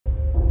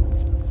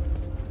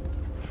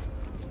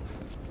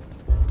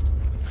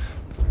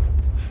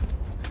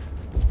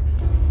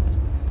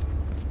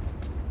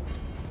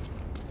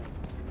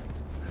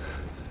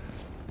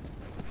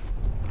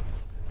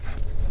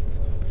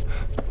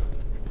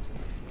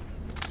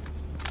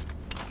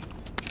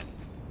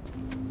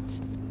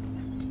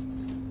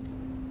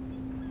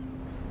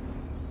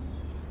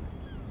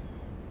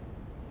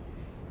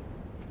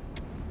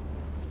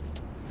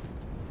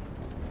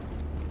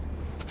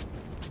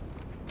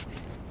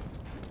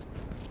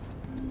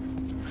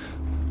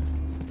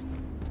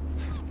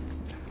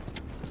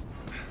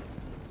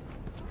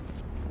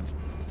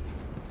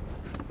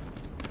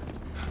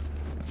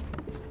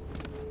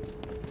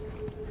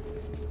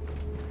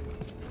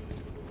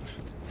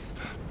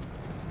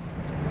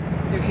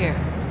Here.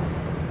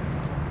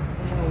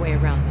 I know a way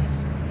around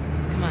this.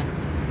 Come on.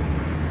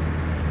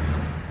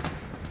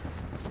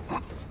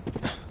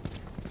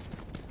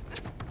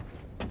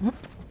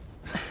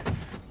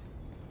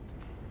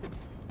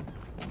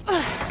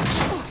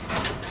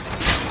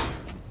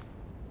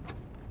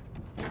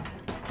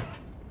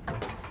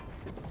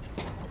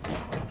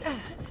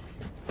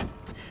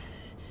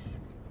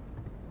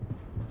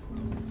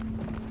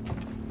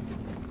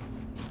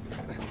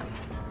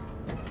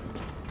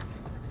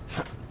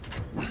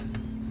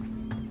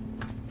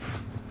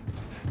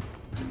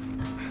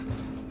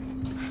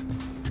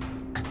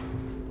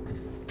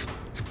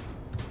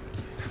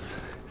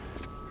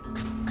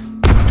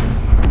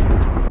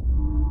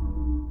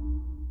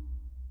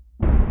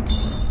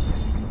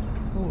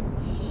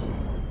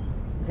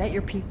 Is that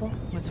your people?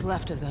 What's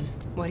left of them?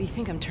 Why do you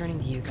think I'm turning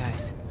to you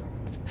guys?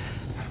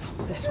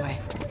 This way.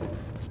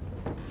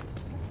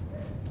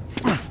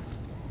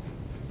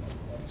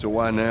 So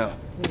why now?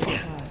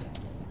 They're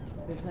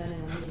planning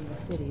on leaving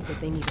the city, but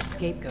they need a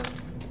scapegoat.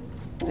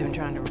 They've been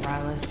trying to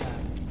rile us up.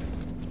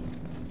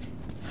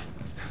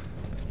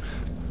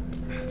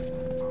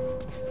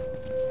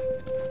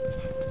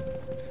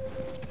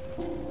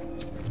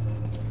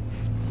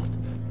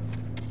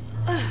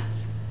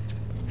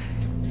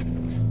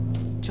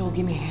 Joel,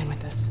 give me a hand with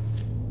this.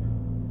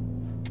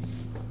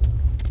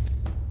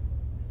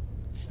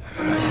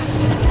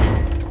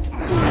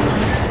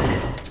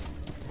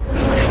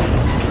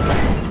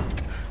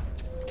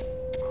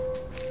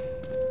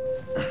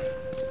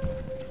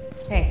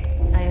 Hey,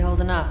 how you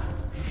holding up?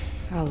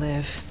 I'll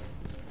live.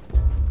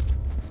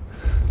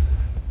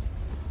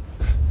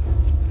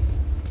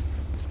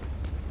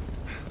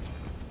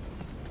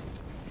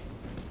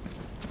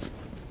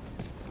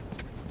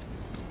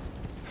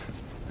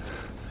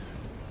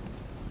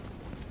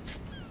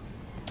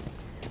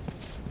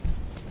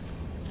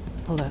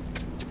 Hold up.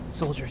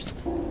 Soldiers.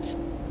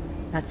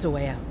 That's the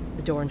way out.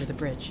 The door under the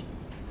bridge.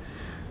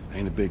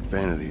 Ain't a big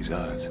fan of these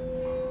odds.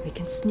 We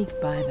can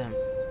sneak by them,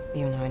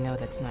 even though I know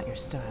that's not your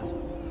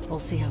style. We'll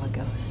see how it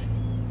goes.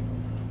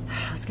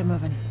 Let's get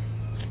moving.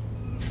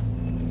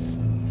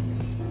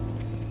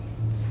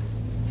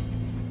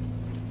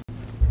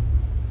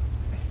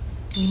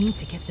 We need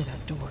to get to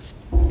that door.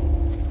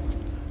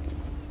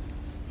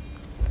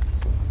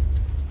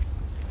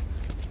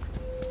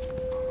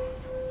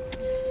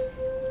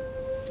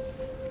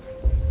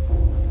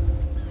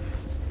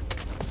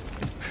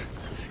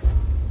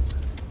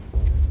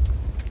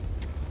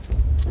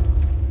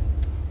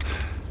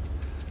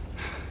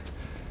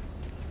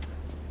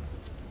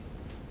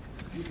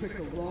 You picked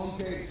the wrong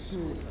day to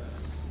school with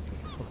us.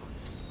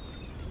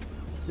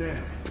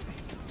 Damn.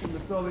 You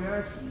missed all the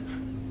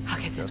action.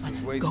 I'll get this Justice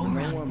one. waits Go for no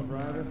around. One,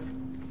 Private.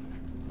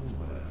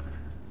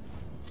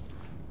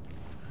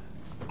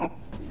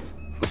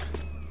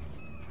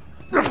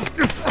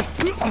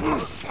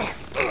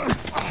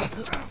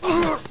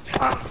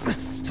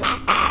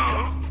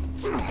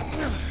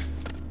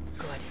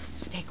 Good.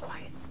 Stay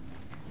quiet.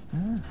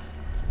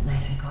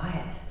 Nice and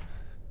quiet.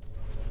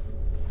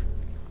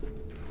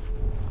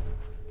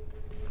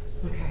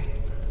 Okay.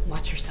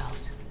 Watch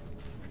yourselves.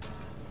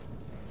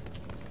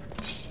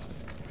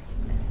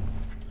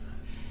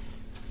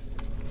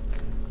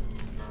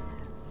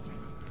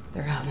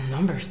 They're out in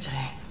numbers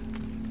today.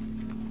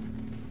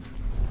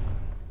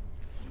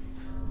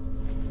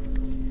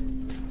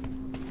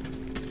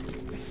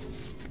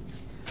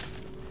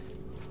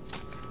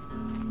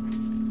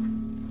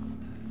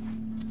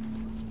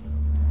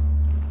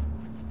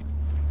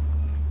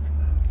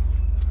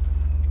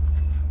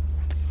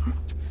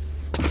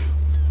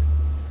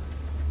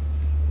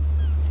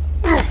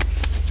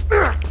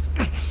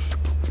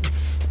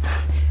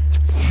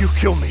 You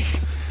kill me.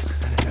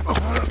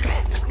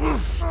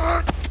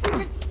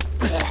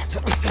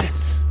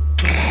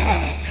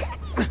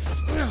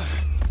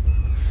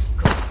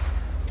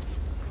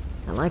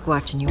 I like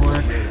watching you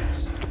work.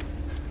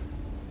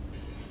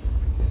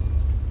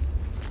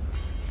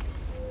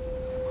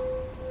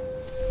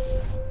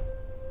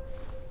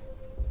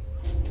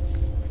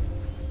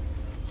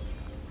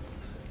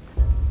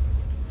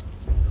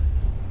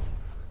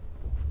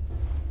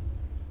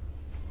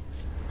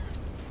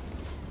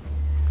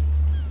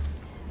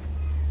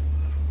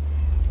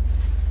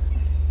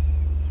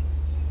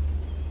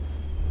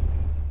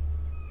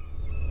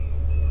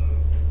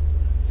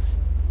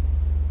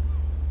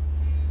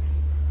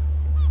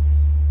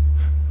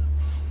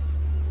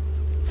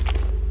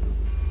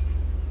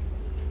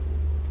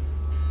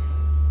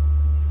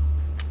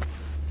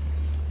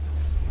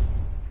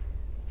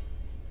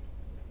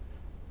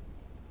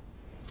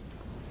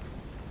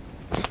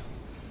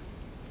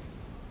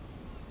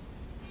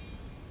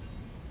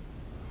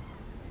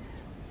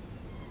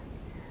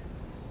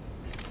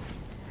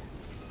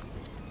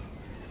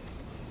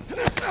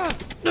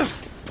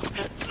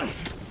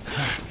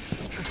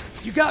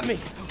 You got me,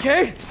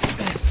 okay?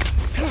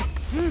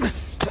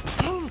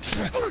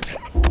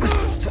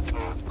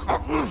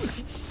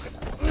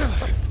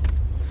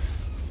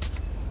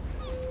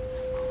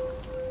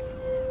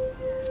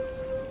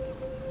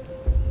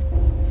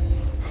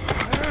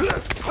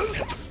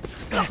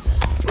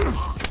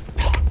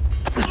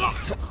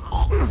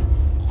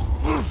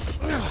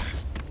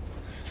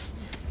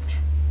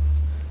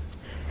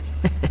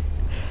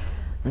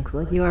 Looks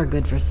like you are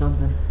good for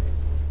something.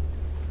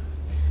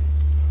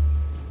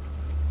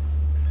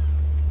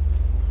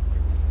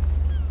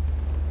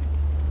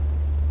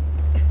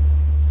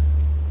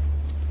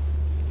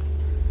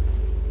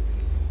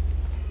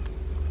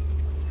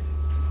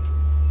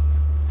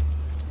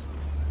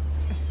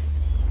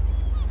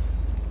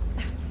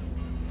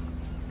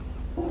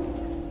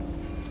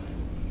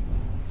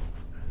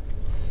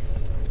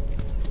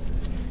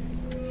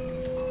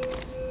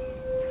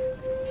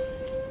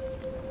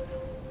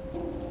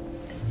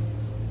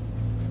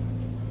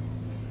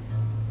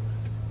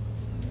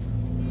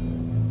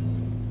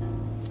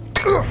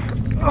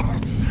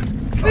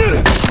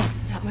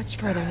 Not much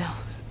further now.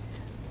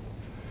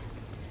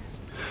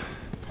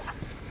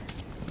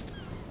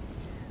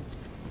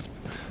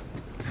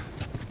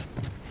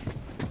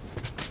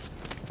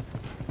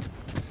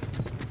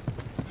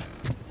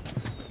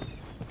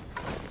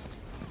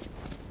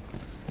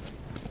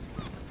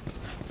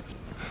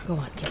 Go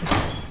on, kid.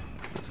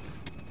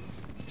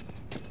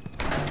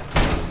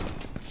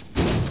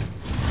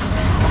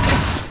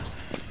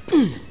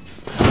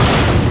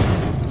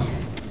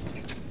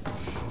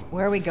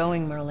 Where are we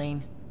going,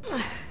 Marlene?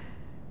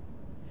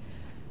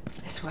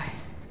 This way.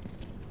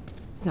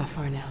 It's not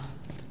far now.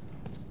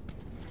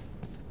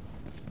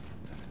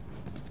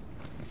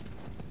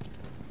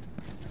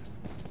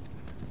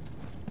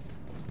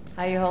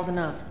 How you holding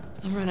up?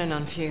 I'm running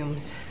on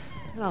fumes,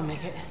 but I'll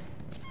make it.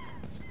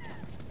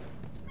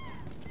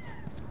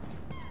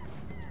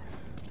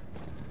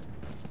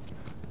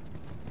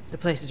 The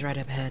place is right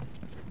up ahead.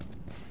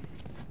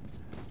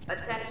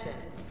 Attention.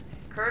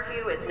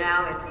 Curfew is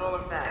now in full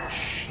effect.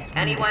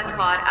 Anyone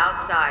caught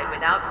outside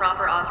without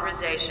proper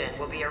authorization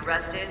will be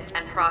arrested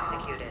and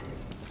prosecuted.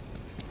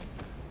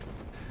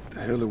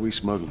 The hell are we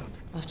smuggling?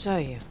 I'll show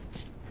you.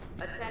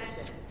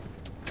 Attention.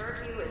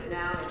 Curfew is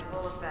now in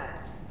full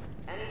effect.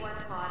 Anyone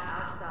caught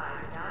outside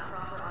without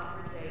proper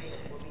authorization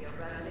will be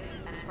arrested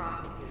and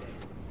prosecuted.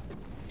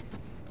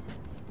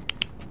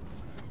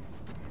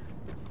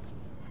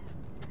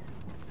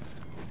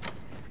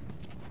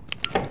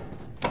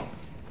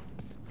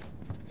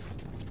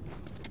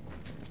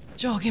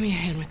 Joel, give me a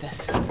hand with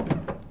this.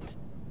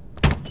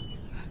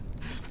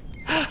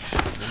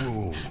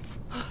 Whoa.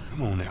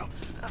 Come on now.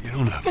 Get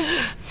on up.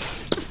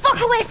 Fuck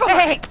away from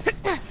me!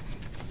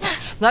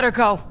 Let her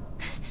go.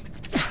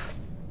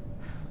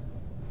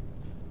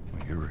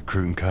 Well, you're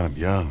recruiting kind of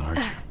young, aren't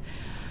you?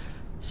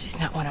 She's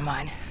not one of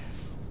mine.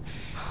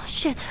 Oh,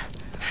 shit.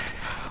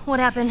 What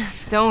happened?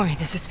 Don't worry,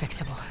 this is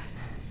fixable.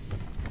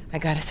 I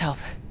got his help.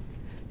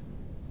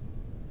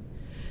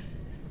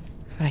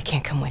 But I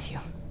can't come with you.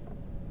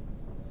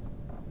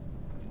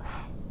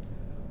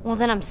 Well,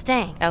 then I'm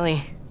staying.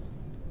 Ellie,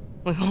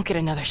 we won't get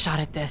another shot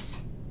at this.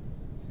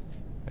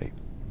 Hey,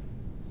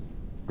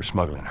 we're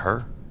smuggling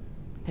her?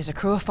 There's a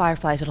crew of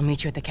Fireflies that'll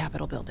meet you at the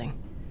Capitol building.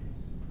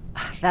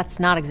 That's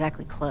not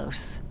exactly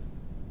close.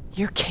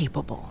 You're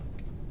capable.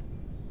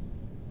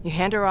 You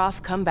hand her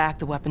off, come back,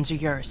 the weapons are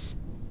yours.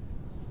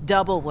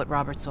 Double what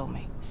Robert sold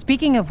me.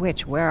 Speaking of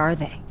which, where are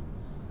they?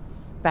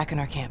 Back in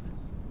our camp.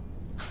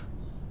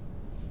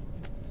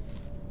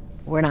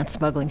 We're not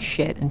smuggling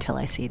shit until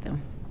I see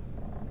them.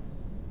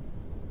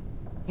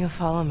 You'll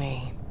follow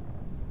me.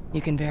 You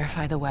can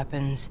verify the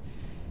weapons.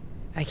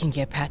 I can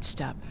get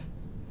patched up.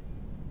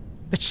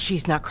 But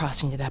she's not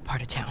crossing to that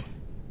part of town.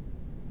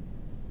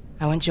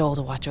 I want Joel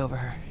to watch over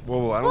her.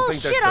 Whoa, I don't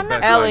think that's Bullshit, the I'm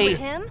not best Ellie. going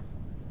idea. with him.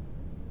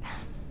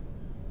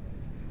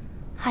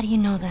 How do you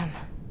know them?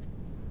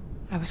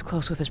 I was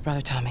close with his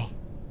brother Tommy.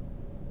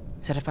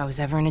 Said if I was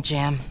ever in a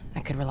jam, I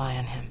could rely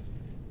on him.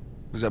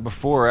 Was that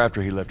before or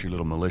after he left your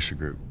little militia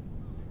group?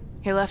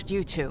 He left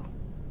you too.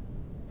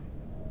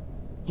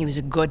 He was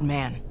a good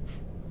man.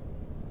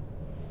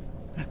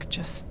 I could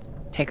just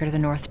take her to the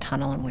North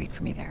Tunnel and wait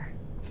for me there.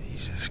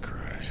 Jesus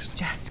Christ.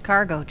 Just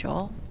cargo,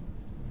 Joel.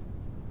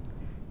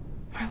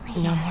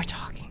 Marlene. No more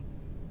talking.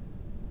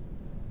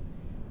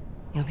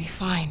 You'll be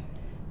fine.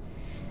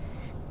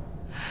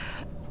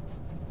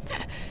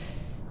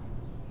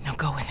 Now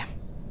go with him.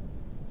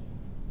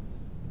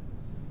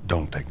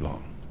 Don't take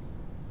long.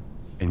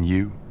 And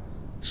you,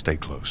 stay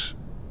close.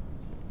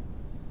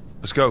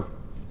 Let's go.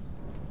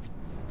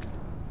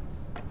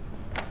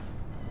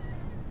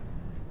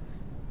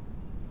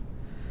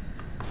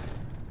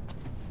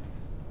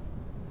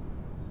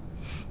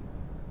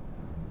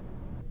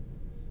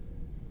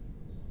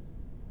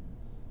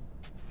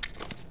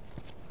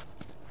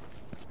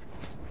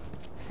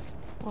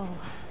 Whoa.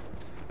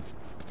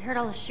 I heard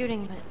all the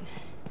shooting, but...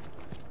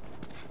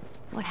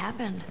 what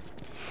happened?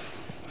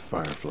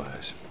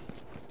 Fireflies.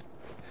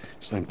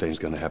 Same thing's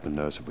gonna happen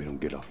to us if we don't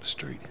get off the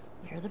street.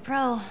 You're the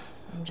pro.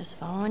 I'm just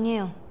following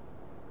you.